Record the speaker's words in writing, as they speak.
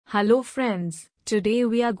Hello friends, today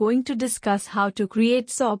we are going to discuss how to create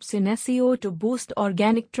SOPs in SEO to boost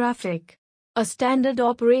organic traffic. A standard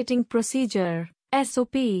operating procedure,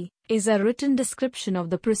 SOP, is a written description of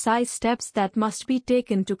the precise steps that must be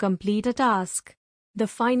taken to complete a task. The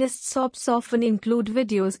finest SOPs often include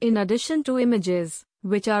videos in addition to images,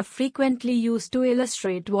 which are frequently used to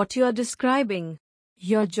illustrate what you are describing.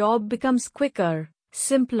 Your job becomes quicker,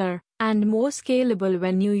 simpler, and more scalable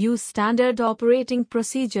when you use standard operating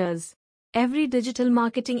procedures. Every digital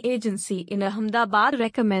marketing agency in Ahmedabad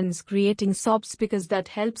recommends creating SOPs because that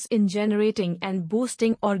helps in generating and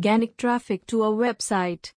boosting organic traffic to a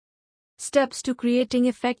website. Steps to creating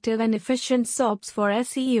effective and efficient SOPs for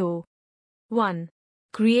SEO. 1.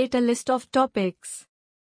 Create a list of topics.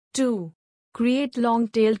 2. Create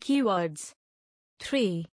long-tail keywords.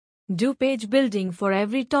 3. Do page building for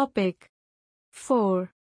every topic. 4.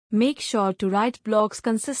 Make sure to write blogs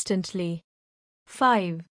consistently.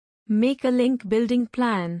 5. Make a link building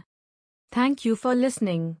plan. Thank you for listening.